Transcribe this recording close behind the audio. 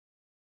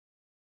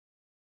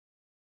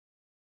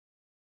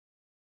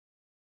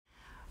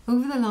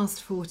Over the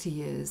last 40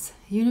 years,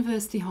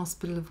 University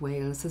Hospital of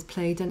Wales has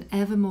played an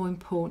ever more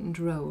important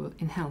role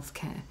in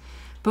healthcare,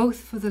 both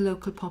for the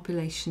local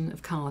population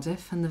of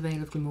Cardiff and the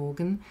Vale of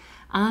Glamorgan,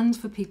 and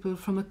for people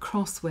from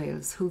across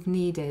Wales who've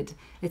needed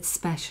its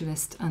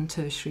specialist and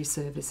tertiary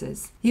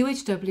services.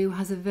 UHW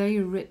has a very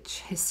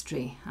rich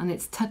history, and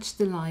it's touched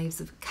the lives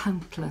of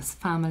countless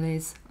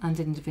families and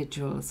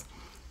individuals,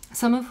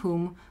 some of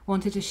whom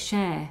wanted to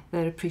share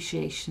their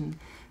appreciation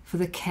for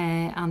the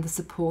care and the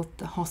support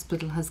the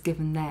hospital has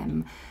given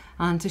them,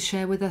 and to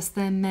share with us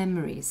their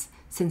memories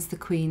since the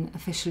Queen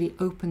officially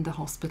opened the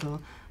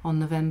hospital on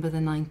November the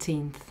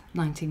 19th,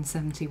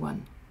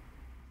 1971.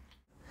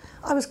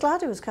 I was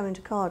glad he was coming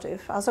to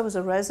Cardiff, as I was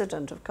a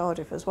resident of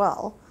Cardiff as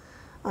well.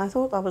 I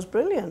thought that was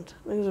brilliant.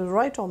 It was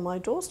right on my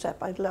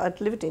doorstep. I'd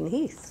lived in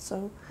Heath,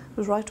 so it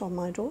was right on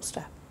my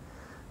doorstep.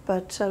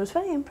 But it was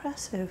very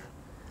impressive.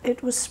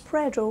 It was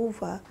spread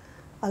over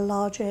a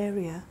large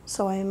area,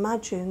 so I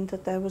imagined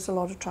that there was a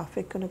lot of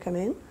traffic going to come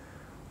in.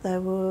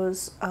 There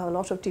was a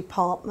lot of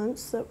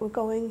departments that were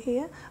going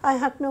here. I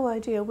had no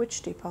idea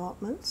which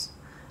departments,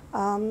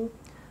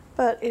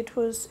 but it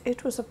was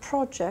a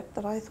project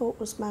that I thought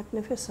was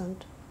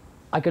magnificent.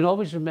 I can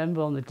always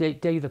remember on the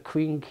day the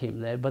Queen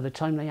came there, by the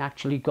time they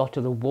actually got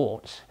to the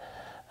wards,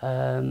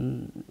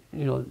 you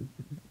know,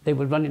 they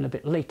were running a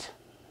bit late,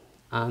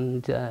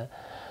 and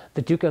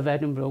the Duke of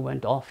Edinburgh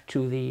went off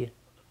to the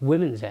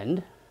women's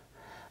end,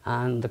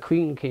 and the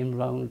Queen came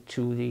round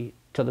to the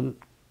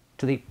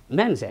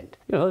men's end.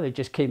 You know, they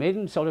just came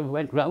in, sort of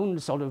went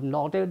round, sort of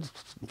nodded,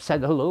 said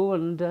hello,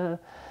 and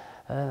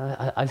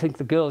I think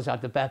the girls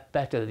had the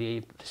better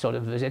the sort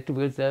of visit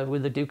with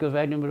the Duke of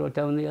Edinburgh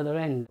down the other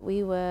end.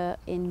 We were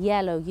in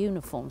yellow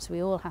uniforms.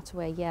 We all had to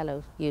wear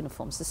yellow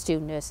uniforms, the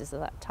student nurses at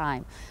that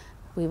time.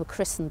 We were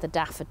christened the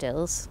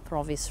Daffodils, for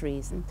obvious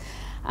reasons.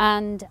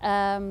 And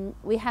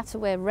we had to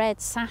wear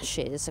red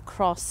sashes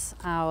across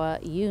our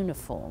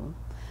uniform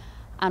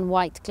and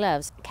white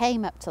gloves.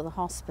 Came up to the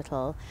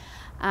hospital,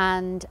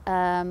 and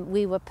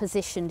we were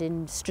positioned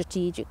in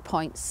strategic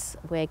points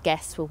where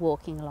guests were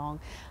walking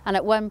along. And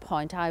at one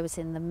point I was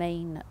in the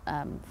main,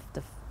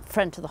 the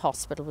front of the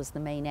hospital was the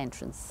main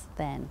entrance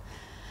then,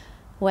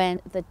 when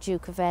the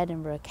Duke of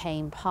Edinburgh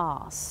came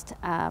past,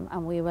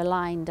 and we were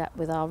lined up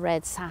with our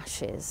red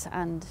sashes,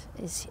 and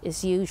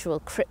his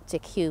usual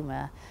cryptic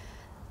humour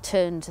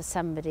turned to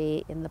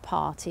somebody in the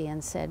party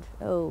and said,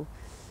 "Oh,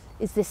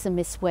 is this a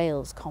Miss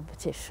Wales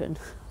competition?"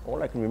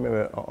 All I can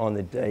remember on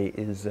the day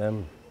is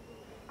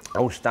I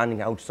was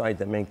standing outside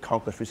the main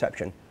concourse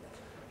reception,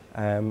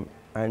 and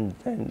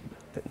then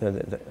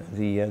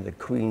the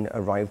Queen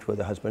arrived with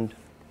her husband,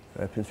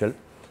 Prince Philip,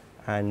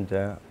 and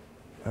her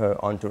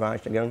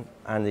entourage again,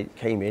 and they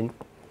came in,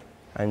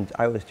 and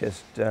I was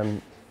just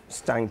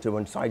standing to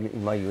one side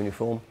in my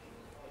uniform,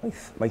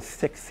 my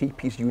thick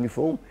three-piece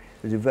uniform.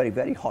 It was a very,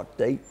 very hot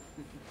day,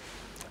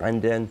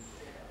 and then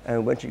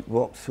when she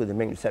walked through the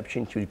main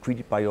reception, she was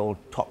greeted by all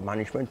top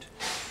management,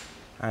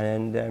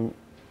 and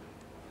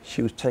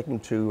she was taken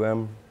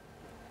to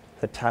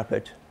the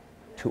tablet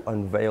to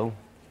unveil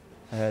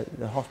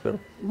the hospital.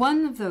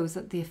 One of those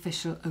at the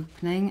official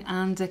opening,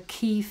 and a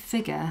key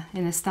figure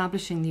in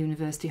establishing the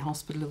University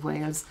Hospital of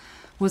Wales,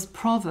 was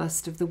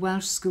Provost of the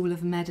Welsh School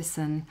of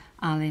Medicine,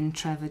 Alan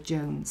Trevor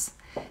Jones.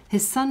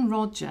 His son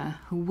Roger,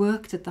 who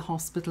worked at the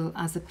hospital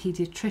as a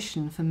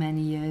paediatrician for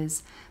many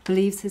years,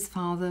 believes his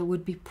father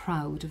would be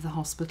proud of the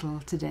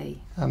hospital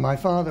today. My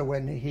father,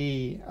 when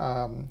he,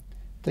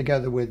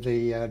 together with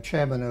the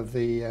chairman of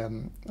the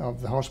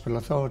hospital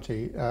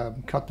authority,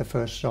 cut the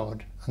first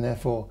sod and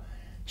therefore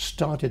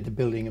started the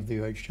building of the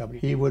UHW,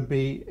 he would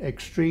be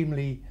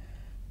extremely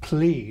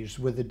pleased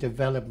with the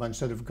developments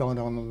that have gone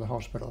on in the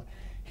hospital.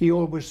 He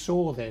always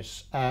saw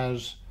this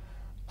as,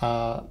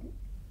 dare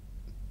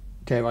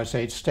I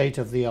say, state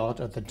of the art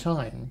at the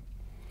time,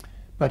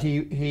 but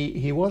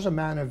he was a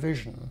man of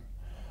vision,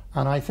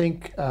 and I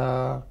think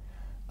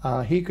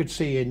he could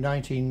see in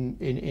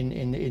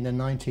the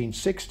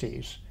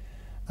 1960s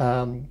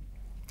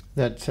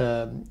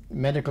that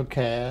medical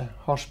care,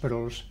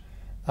 hospitals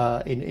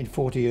in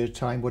 40 years'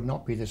 time would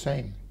not be the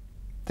same.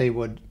 They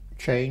would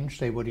change,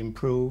 they would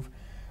improve,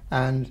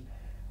 and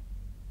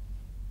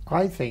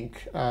I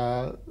think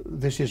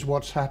this is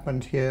what's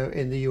happened here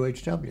in the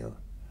UHW.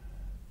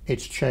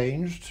 It's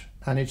changed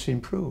and it's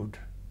improved,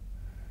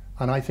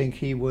 and I think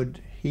he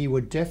would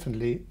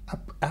definitely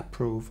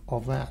approve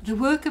of that. The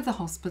work of the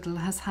hospital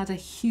has had a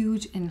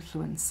huge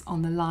influence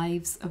on the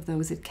lives of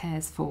those it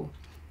cares for,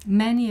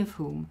 many of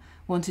whom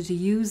wanted to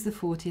use the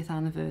 40th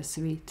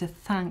anniversary to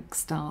thank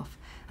staff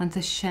and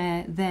to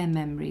share their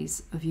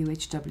memories of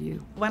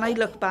UHW. When I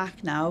look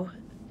back now,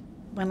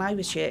 when I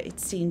was here, it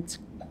seemed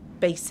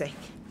basic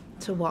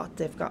to what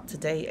they've got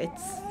today.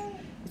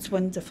 It's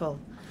wonderful.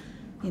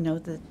 You know,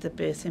 the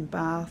birthing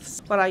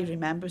baths. What I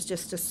remember is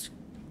just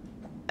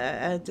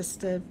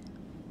a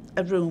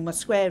room, a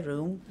square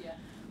room,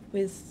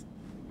 with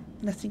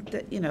nothing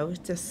that, you know,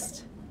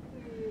 just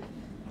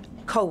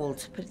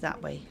cold, put it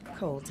that way,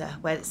 colder,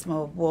 where it's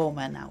more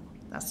warmer now.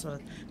 That's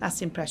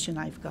the impression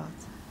I've got.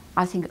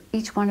 I think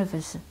each one of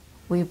us,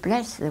 we're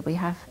blessed that we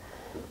have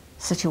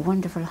such a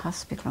wonderful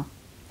hospital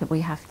that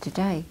we have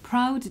today.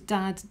 Proud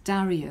dad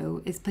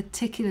Dario is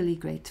particularly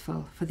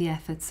grateful for the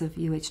efforts of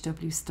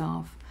UHW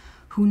staff,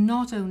 who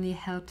not only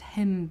helped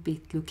him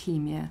beat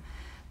leukemia,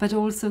 but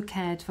also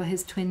cared for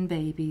his twin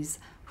babies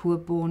who were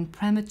born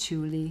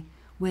prematurely,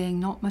 weighing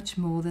not much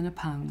more than a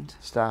pound.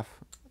 Staff,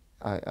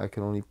 I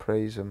can only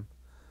praise them.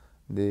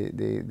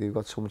 They've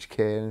got so much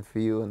caring for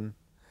you, and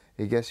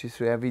it gets you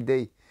through every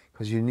day,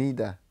 because you need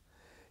that.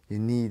 You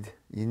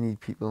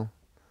need people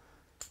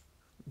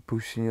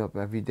boosting you up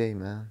every day,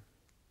 man,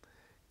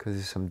 because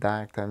there's some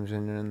dark times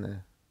when you're in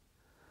there.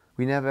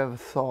 We never ever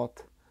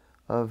thought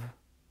of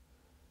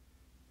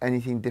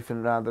anything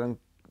different rather than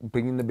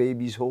bringing the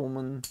babies home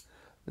and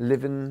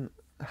living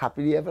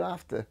happily ever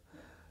after.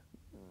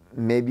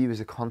 Maybe it was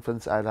a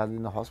confidence I'd had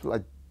in the hospital,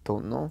 I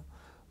don't know,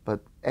 but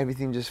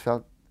everything just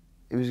felt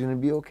it was going to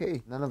be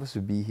okay. None of us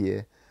would be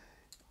here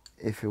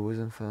if it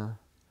wasn't for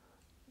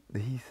the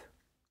Heath.